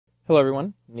Hello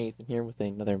everyone, Nathan here with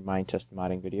another Minetest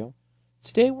modding video.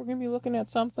 Today we're going to be looking at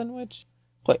something which,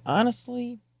 quite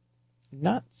honestly,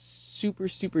 not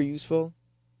super useful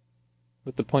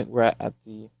with the point we're at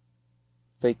the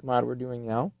fake mod we're doing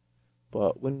now.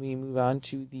 But when we move on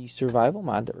to the survival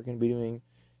mod that we're going to be doing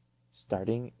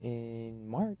starting in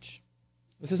March,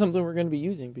 this is something we're going to be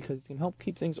using because it's going to help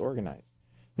keep things organized.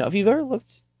 Now if you've ever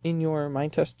looked in your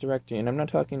Minetest directory, and I'm not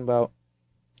talking about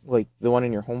like the one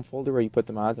in your home folder where you put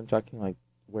the mods, I'm talking like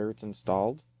where it's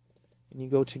installed. And you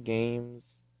go to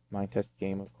games, Minetest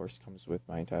game of course comes with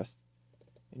Minetest.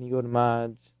 And you go to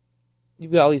mods,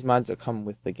 you've got all these mods that come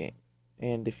with the game.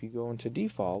 And if you go into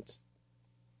default,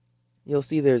 you'll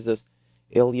see there's this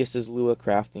aliases, Lua,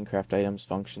 crafting, craft items,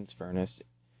 functions, furnace,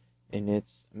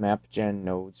 inits, map gen,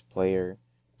 nodes, player,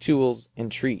 tools,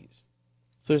 and trees.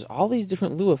 So there's all these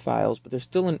different Lua files, but there's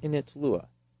still an init Lua.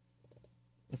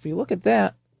 If we look at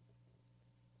that,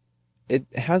 it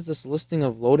has this listing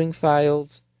of loading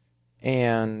files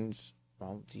and,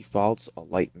 well, defaults, a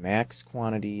light max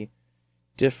quantity,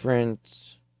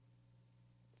 different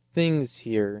things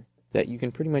here that you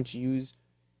can pretty much use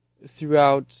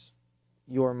throughout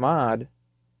your mod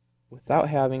without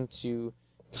having to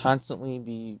constantly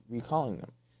be recalling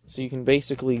them. So you can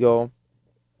basically go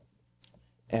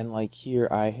and like here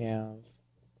I have,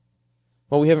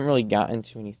 well, we haven't really gotten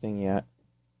to anything yet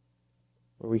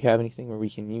where we have anything where we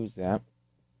can use that.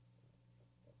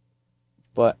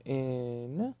 But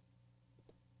in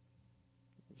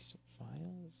recent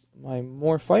files, my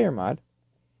more fire mod,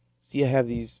 see I have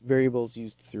these variables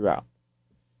used throughout.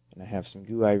 And I have some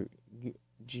GUI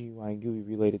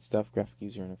related stuff, graphic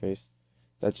user interface.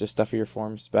 That's just stuff for your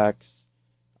form specs,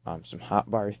 some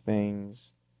hotbar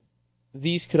things.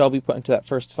 These could all be put into that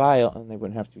first file and they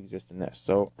wouldn't have to exist in this.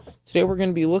 So today we're going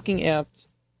to be looking at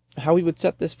how we would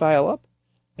set this file up.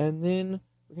 And then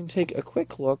we're going to take a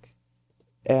quick look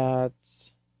at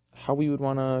how we would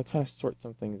want to kind of sort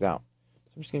some things out.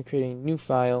 So I'm just going to create a new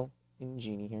file in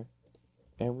Genie here.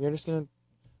 And we're just going to,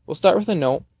 we'll start with a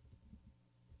note.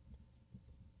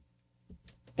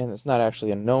 And it's not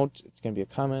actually a note, it's going to be a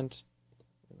comment.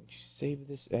 I'm going to save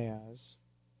this as,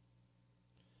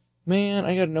 man,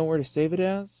 I got to know where to save it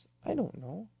as. I don't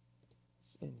know.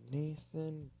 It's in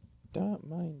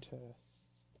Nathan.Minetest.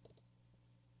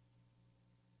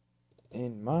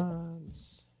 In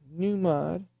mods, new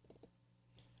mod.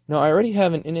 No, I already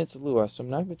have an init Lua, so I'm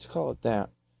not going to call it that.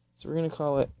 So we're going to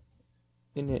call it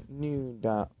init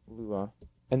new.lua,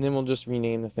 and then we'll just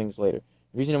rename the things later.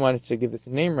 The reason I wanted to give this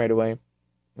a name right away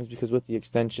is because with the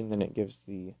extension, then it gives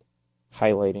the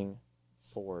highlighting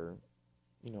for,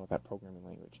 you know, that programming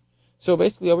language. So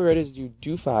basically, all we read is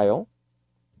do file,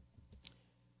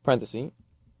 parenthesis,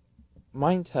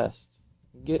 Minetest,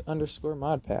 get underscore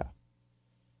mod path.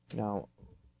 Now,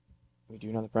 we do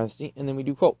another parenthesis, and then we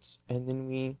do quotes, and then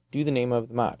we do the name of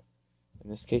the mod. In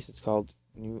this case, it's called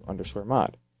new underscore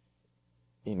mod.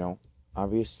 You know,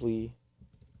 obviously,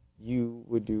 you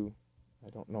would do,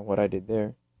 I don't know what I did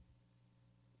there,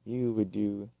 you would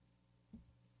do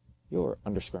your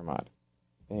underscore mod,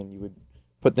 and you would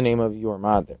put the name of your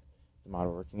mod there. The mod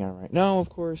we're working on right now, of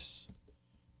course,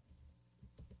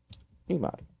 new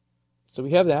mod. So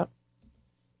we have that.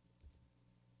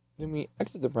 Then we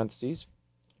exit the parentheses,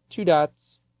 2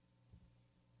 dots,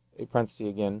 a parenthesis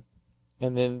again,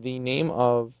 and then the name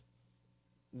of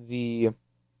the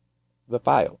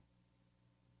file.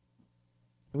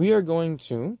 We are going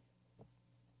to,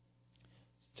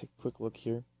 let's take a quick look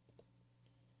here.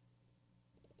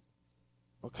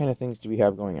 What kind of things do we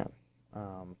have going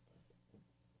on?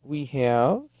 We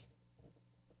have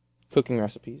cooking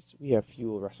recipes, we have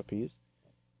fuel recipes,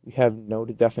 we have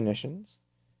node definitions,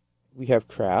 we have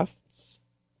crafts.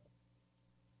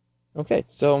 Okay,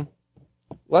 so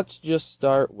let's just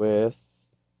start with,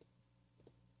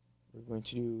 we're going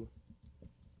to do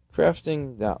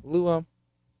crafting.lua,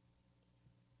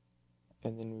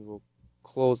 and then we will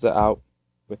close that out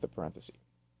with a parenthesis,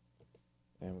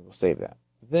 and we will save that.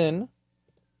 Then,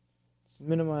 let's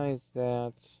minimize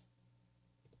that.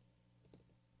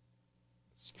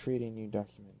 Let's create a new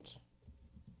document.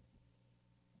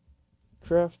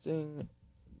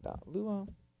 Crafting.lua.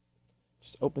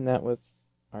 Just open that with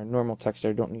our normal text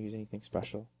editor. Don't use anything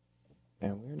special.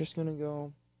 And we're just going to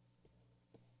go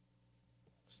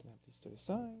snap these to the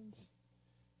sides.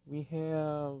 We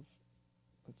have,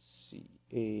 let's see,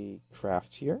 a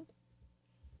craft here.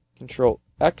 Control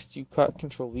X to cut,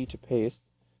 Control V to paste.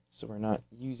 So we're not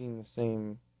using the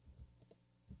same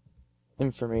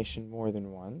information more than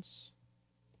once.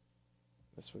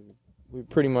 This way we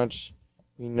pretty much,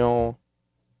 we know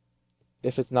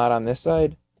if it's not on this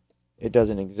side, it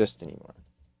doesn't exist anymore.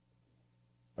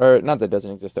 or not that it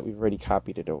doesn't exist, that we've already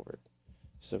copied it over.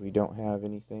 So we don't have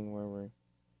anything where we're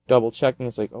double checking.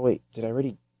 It's like, oh wait, did I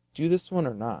already do this one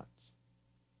or not?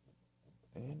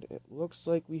 And it looks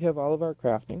like we have all of our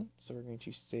crafting. So we're going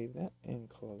to save that and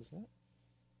close that.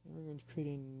 And we're going to create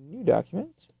a new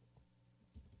document.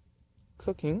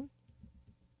 Cooking.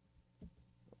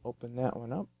 Open that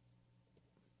one up.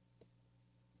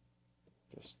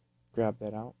 Just grab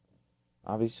that out.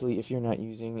 Obviously, if you're not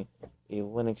using a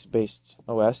Linux-based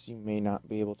OS, you may not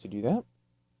be able to do that.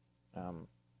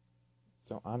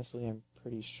 So honestly, I'm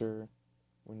pretty sure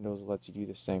Windows lets you do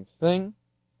the same thing.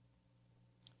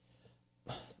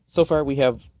 So far, we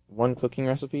have one cooking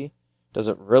recipe. Does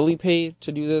it really pay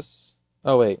to do this?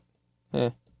 Oh, wait.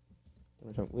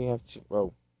 We have two.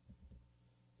 Whoa.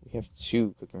 We have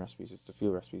two cooking recipes. It's the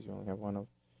field recipes we only have one of.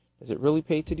 Does it really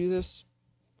pay to do this?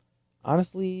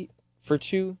 Honestly, for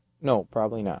two, no,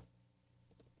 probably not.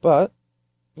 But,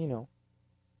 you know,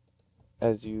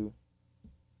 as you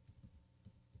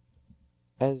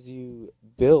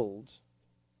build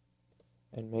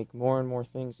and make more and more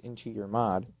things into your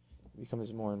mod, it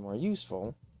becomes more and more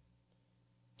useful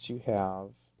to have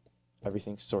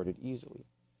everything sorted easily.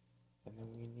 And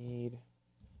then we need,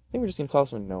 I think we're just going to call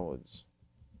this one nodes,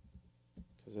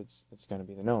 because it's going to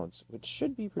be the nodes, which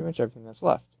should be pretty much everything that's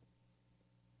left.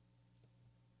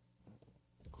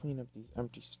 Clean up these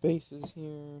empty spaces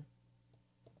here.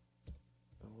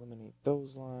 Eliminate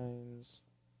those lines.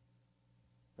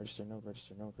 Register node,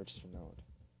 register node, register node.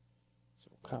 So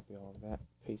we'll copy all of that,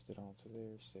 paste it all into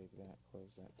there, save that,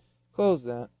 close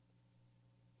that.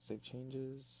 Save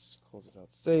changes, close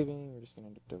without saving. We're just going to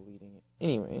end up deleting it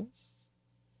anyways.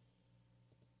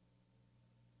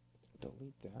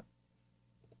 Delete that.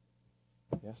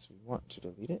 Yes, we want to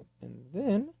delete it. And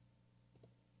then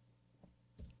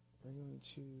we're going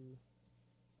to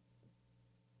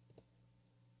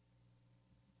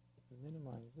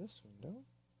minimize this window.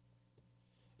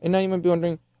 And now you might be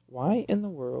wondering, why in the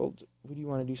world would you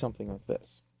want to do something like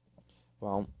this?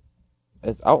 Well,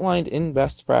 it's outlined in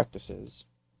best practices,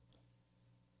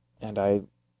 and I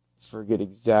forget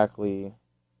exactly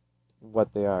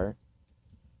what they are.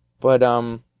 But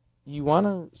you want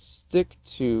to stick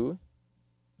to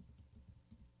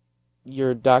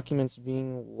your documents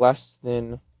being less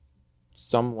than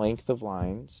some length of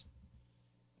lines,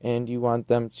 and you want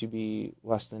them to be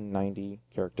less than 90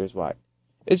 characters wide.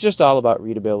 It's just all about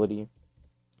readability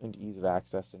and ease of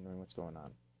access and knowing what's going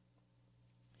on.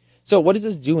 So what is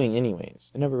this doing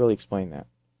anyways? I never really explained that.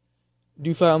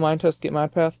 Do file Minetest get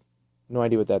mod path? No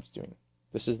idea what that's doing.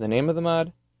 This is the name of the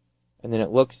mod, and then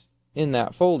it looks in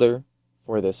that folder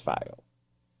for this file.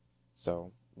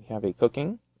 So we have a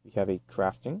cooking, we have a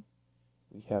crafting,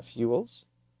 we have fuels,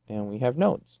 and we have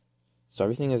nodes. So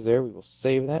everything is there. We will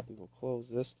save that. We will close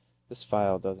this. This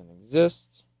file doesn't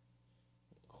exist.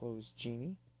 Close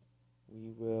Genie.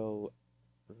 We will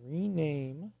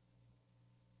rename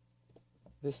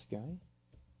this guy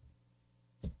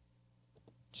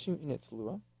to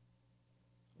init.lua.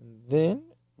 And then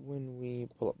when we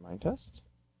pull up Minetest,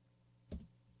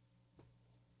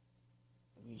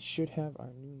 we should have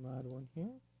our new mod one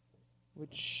here,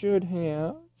 which should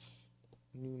have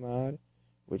new mod,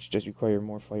 which does require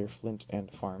more fire, flint, and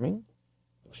farming.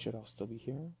 Those should all still be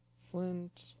here.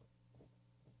 Flint.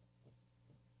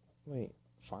 Wait,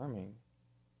 farming.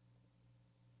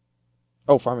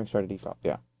 Oh, farming's part of default,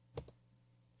 yeah.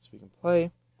 So we can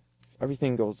play. If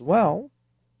everything goes well,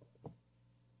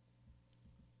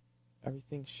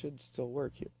 everything should still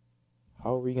work here.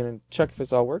 How are we going to check if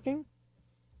it's all working?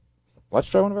 Let's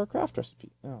try one of our craft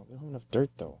recipes. Oh, we don't have enough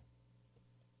dirt, though.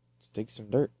 Let's dig some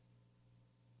dirt.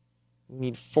 We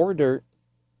need 4 dirt.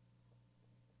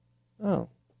 Oh,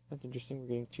 that's interesting. We're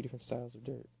getting 2 different styles of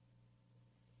dirt.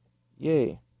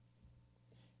 Yay.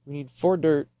 We need 4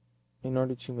 dirt in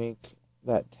order to make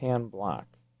that tan block.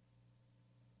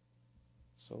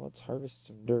 So let's harvest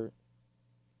some dirt.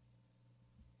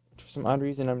 For some odd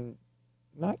reason, I'm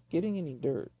not getting any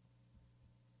dirt,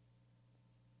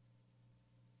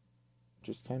 which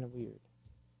is kind of weird.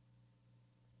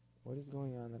 What is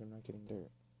going on that I'm not getting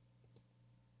dirt?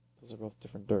 Those are both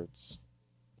different dirts.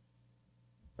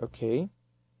 Okay.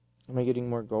 Am I getting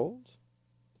more gold?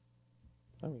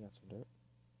 Oh, we got some dirt.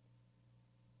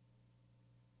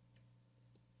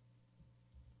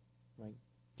 Am I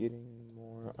getting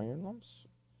more iron lumps?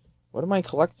 What am I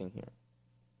collecting here?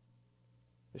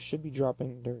 This should be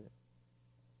dropping dirt.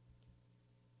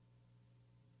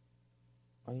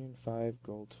 Iron 5,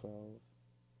 gold 12.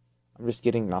 I'm just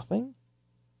getting nothing?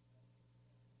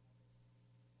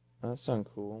 That sounds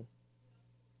cool.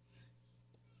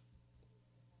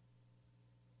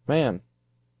 Man,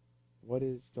 what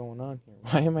is going on here?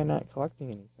 Why am I not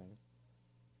collecting anything?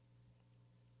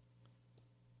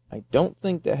 I don't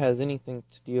think that has anything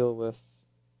to deal with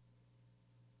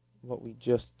what we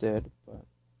just did, but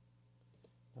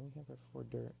now we have our 4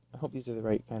 dirt. I hope these are the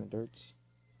right kind of dirts.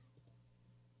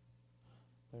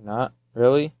 They're not?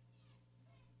 Really?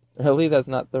 Really? That's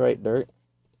not the right dirt?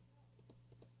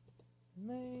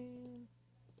 Man.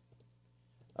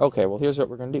 Okay, well here's what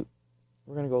we're going to do.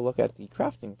 We're going to go look at the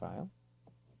crafting file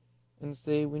and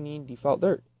say we need default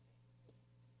dirt.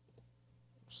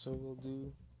 So we'll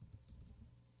do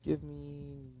give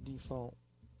me default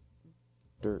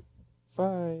dirt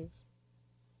 5,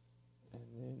 and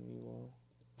then we will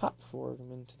pop 4 of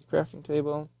them into the crafting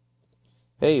table.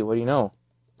 Hey, what do you know?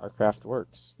 Our craft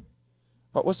works.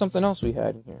 What was something else we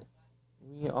had in here?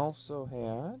 We also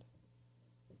had...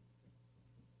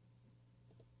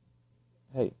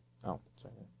 Hey, oh, it's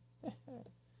right here.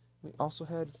 We also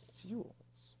had fuels.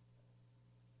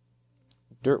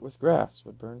 Dirt with grass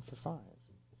would burn for 5.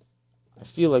 I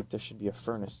feel like there should be a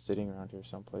furnace sitting around here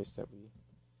someplace that we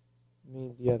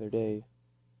made the other day.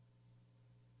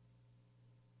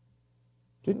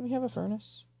 Didn't we have a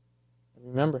furnace? I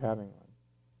remember having one.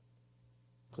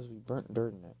 Because we burnt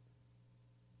dirt in it.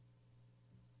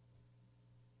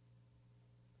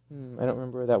 I don't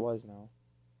remember where that was now.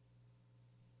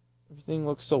 Everything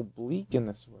looks so bleak in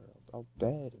this world. All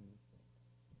dead. And...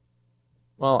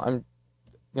 Well, I'm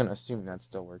going to assume that's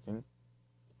still working.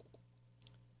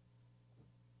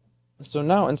 So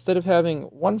now, instead of having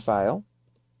one file,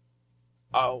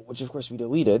 which of course we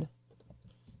deleted,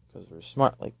 because we're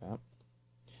smart like that,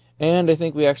 and I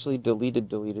think we actually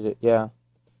deleted it, yeah,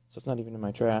 so it's not even in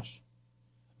my trash.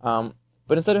 But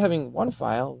instead of having one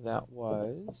file, that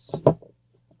was,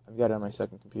 I've got it on my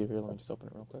second computer here, let me just open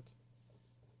it real quick.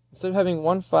 Instead of having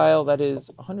one file that is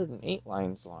 108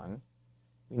 lines long,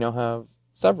 we now have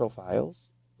several files,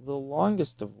 the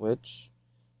longest of which,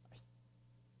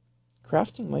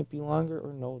 crafting might be longer,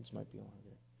 or nodes might be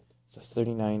longer. So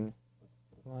 39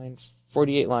 lines,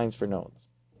 48 lines for nodes.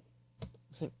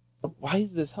 It's like, why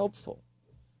is this helpful?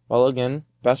 Well, again,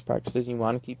 best practices, you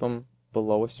want to keep them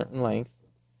below a certain length.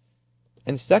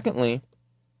 And secondly,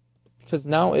 because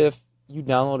now if you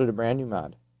downloaded a brand new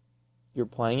mod, you're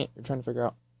playing it, you're trying to figure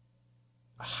out,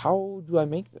 how do I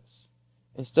make this?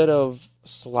 Instead of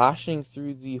sloshing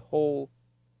through the whole,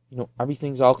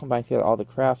 everything's all combined together, all the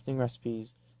crafting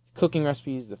recipes, cooking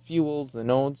recipes, the fuels, the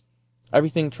nodes,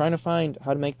 everything, trying to find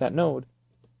how to make that node,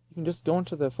 you can just go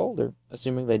into the folder,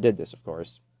 assuming they did this, of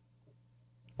course,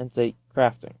 and say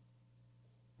crafting.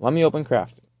 Let me open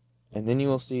crafting. And then you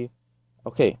will see,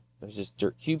 okay, there's this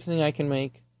dirt cube thing I can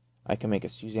make. I can make a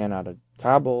Suzanne out of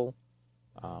cobble.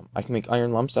 I can make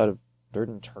iron lumps out of dirt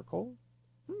and charcoal.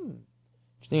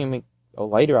 I think I can make a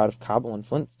lighter out of cobble and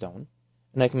flintstone.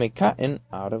 And I can make cotton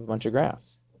out of a bunch of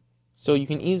grass. So you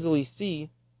can easily see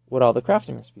what all the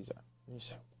crafting recipes are. And you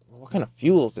say, well, what kind of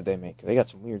fuels did they make? They got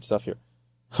some weird stuff here.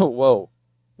 Whoa,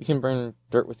 we can burn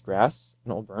dirt with grass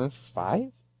and it'll burn for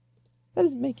 5? That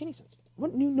doesn't make any sense.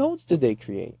 What new nodes did they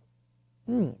create?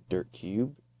 Dirt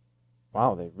cube.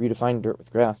 Wow, they redefined dirt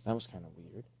with grass. That was kind of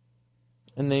weird.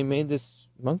 And they made this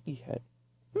monkey head.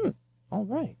 All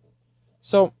right.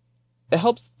 So it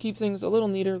helps keep things a little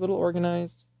neater, a little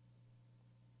organized.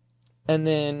 And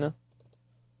then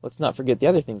let's not forget the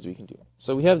other things we can do.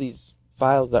 So we have these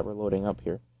files that we're loading up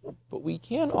here, but we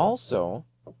can also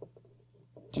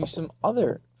do some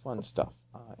other fun stuff.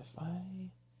 If I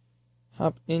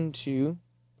hop into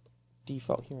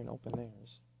default here and open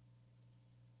theirs,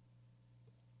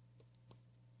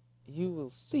 you will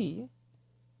see,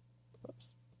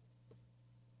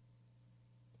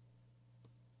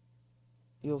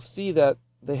 you'll see that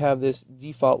they have this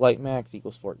default light max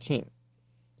equals 14.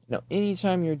 Now,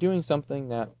 anytime you're doing something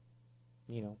that,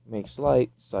 makes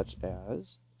light, such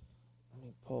as, let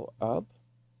me pull up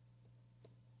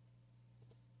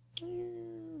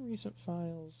recent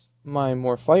files, my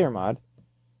More Fire mod.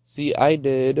 See, I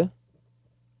did,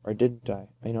 or didn't I?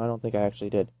 I don't think I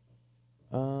actually did.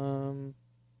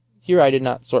 Here I did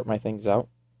not sort my things out,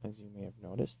 as you may have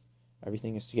noticed.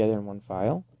 Everything is together in one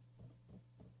file,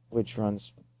 which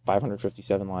runs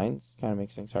 557 lines. Kind of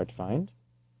makes things hard to find.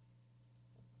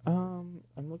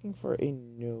 I'm looking for a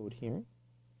node here,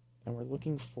 and we're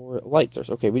looking for light source.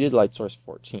 Okay, we did light source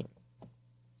 14.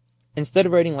 Instead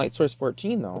of writing light source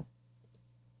 14, though,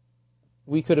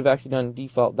 we could have actually done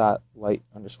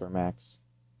default.light_max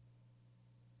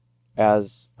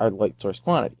as our light source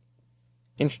quantity.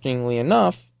 Interestingly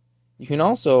enough, you can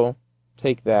also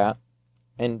take that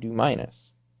and do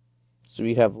minus. So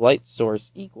we have light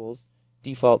source equals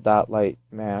default.light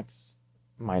max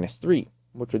 -3,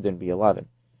 which would then be 11.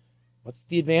 What's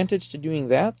the advantage to doing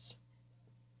that?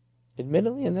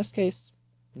 Admittedly, in this case,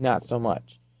 not so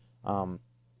much,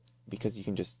 because you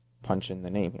can just punch in the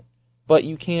name here. But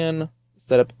you can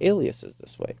set up aliases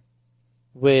this way,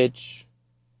 which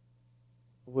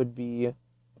would be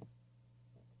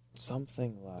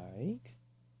something like,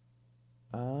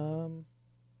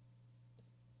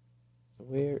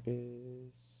 where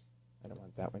is, I don't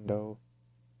want that window.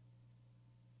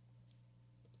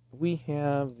 We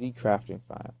have the crafting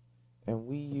file, and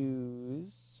we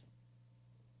use,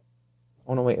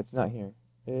 oh no wait, it's not here.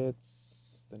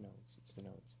 It's the nodes,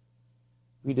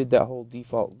 We did that whole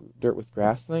default dirt with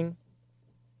grass thing.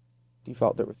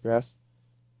 Default dirt with grass.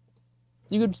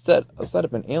 You could set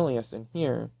up an alias in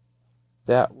here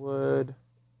that would,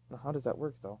 how does that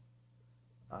work though?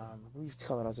 I believe to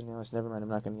call that as an alias. Never mind, I'm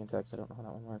not going to get into that because I don't know how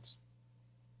that one works.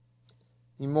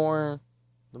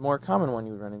 The more common one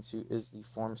you would run into is the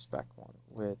form spec one,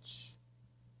 which,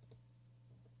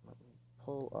 let me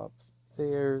pull up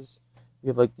theirs. We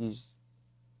have like these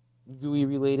GUI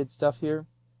related stuff here.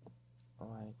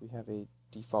 Like we have a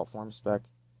default form spec.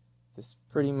 This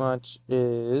pretty much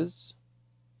is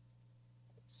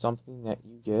something that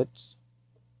you get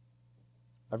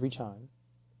every time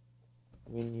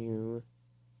when you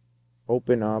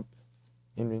open up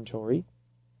inventory.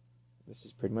 This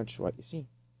is pretty much what you see.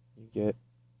 You get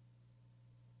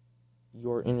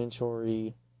your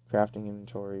inventory, crafting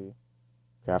inventory,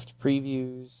 craft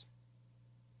previews,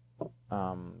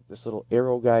 this little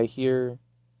arrow guy here.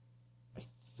 I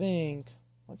think,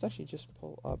 let's actually just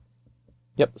pull up,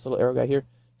 yep, this little arrow guy here.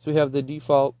 So we have the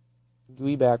default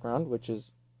GUI background, which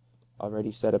is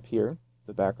already set up here,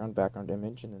 the background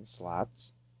image, and then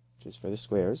slots, which is for the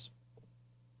squares.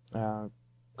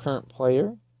 Current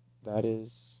player, that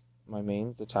is my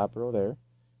main, the top row there.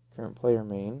 Current player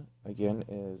main, again,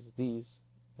 is these,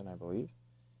 then I believe.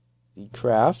 The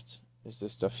craft is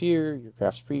this stuff here, your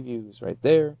craft preview is right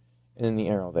there, and then the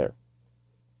arrow there.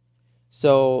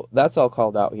 So that's all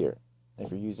called out here.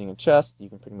 If you're using a chest, you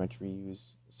can pretty much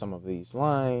reuse some of these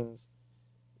lines.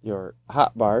 Your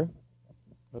hotbar,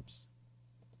 whoops,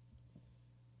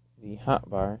 the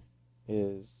hotbar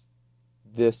is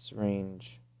this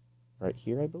range right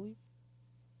here, I believe.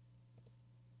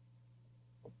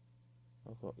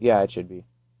 Yeah, it should be.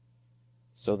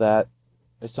 So that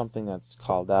is something that's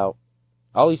called out.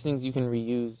 All these things you can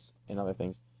reuse in other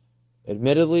things.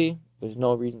 Admittedly, there's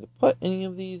no reason to put any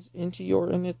of these into your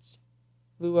inits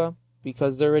Lua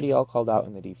because they're already all called out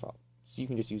in the default. So you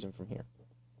can just use them from here.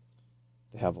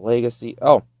 They have legacy.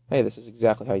 Oh, hey, this is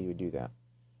exactly how you would do that.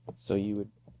 So you would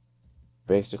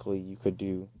basically, you could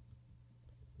do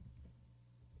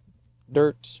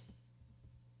dirt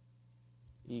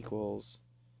equals,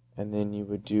 and then you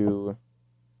would do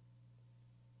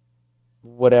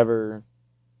whatever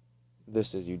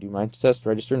this is. You do Minetest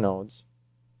register nodes.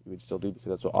 You would still do because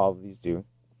that's what all of these do.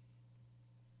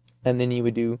 And then you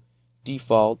would do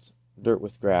default dirt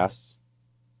with grass,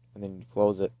 and then you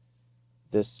close it.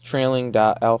 This trailing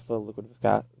dot alpha liquid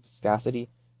viscosity,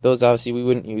 those obviously we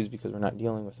wouldn't use because we're not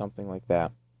dealing with something like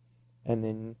that. And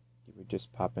then you would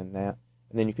just pop in that,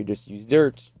 and then you could just use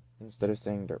dirt instead of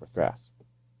saying dirt with grass.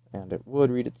 And it would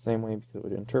read it the same way because it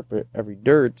would interpret every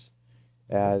dirt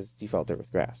as default dirt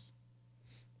with grass.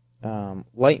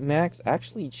 Light max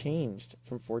actually changed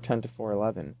from 410 to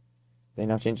 411. They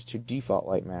now changed to default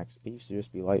light max. It used to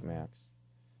just be light max.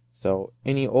 So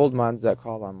any old mods that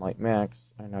call on light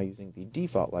max are now using the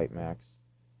default light max,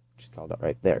 which is called out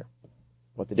right there.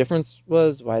 What the difference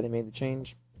was, why they made the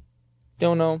change,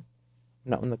 don't know.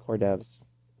 Not in the core devs.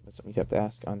 That's something you'd have to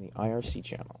ask on the IRC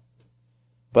channel.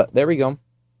 But there we go.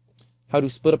 How to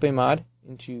split up a mod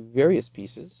into various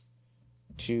pieces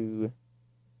to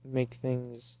make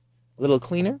things a little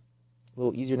cleaner, a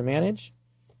little easier to manage,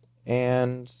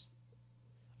 and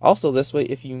also this way,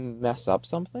 if you mess up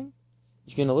something,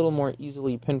 you can a little more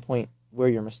easily pinpoint where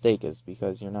your mistake is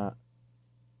because you're not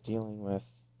dealing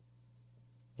with,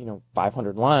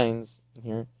 500 lines in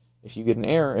here. If you get an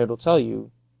error, it'll tell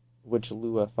you which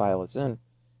Lua file it's in, and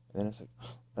then it's like,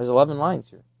 oh, there's 11 lines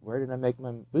here. Where did I make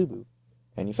my boo-boo?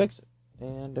 And you fix it,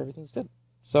 and everything's good.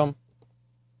 So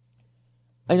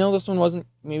I know this one wasn't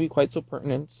maybe quite so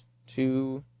pertinent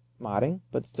to modding,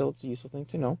 but still it's a useful thing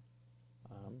to know.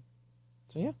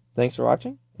 So yeah, thanks for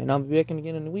watching, and I'll be back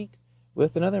again in a week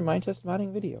with another Minetest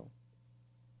modding video.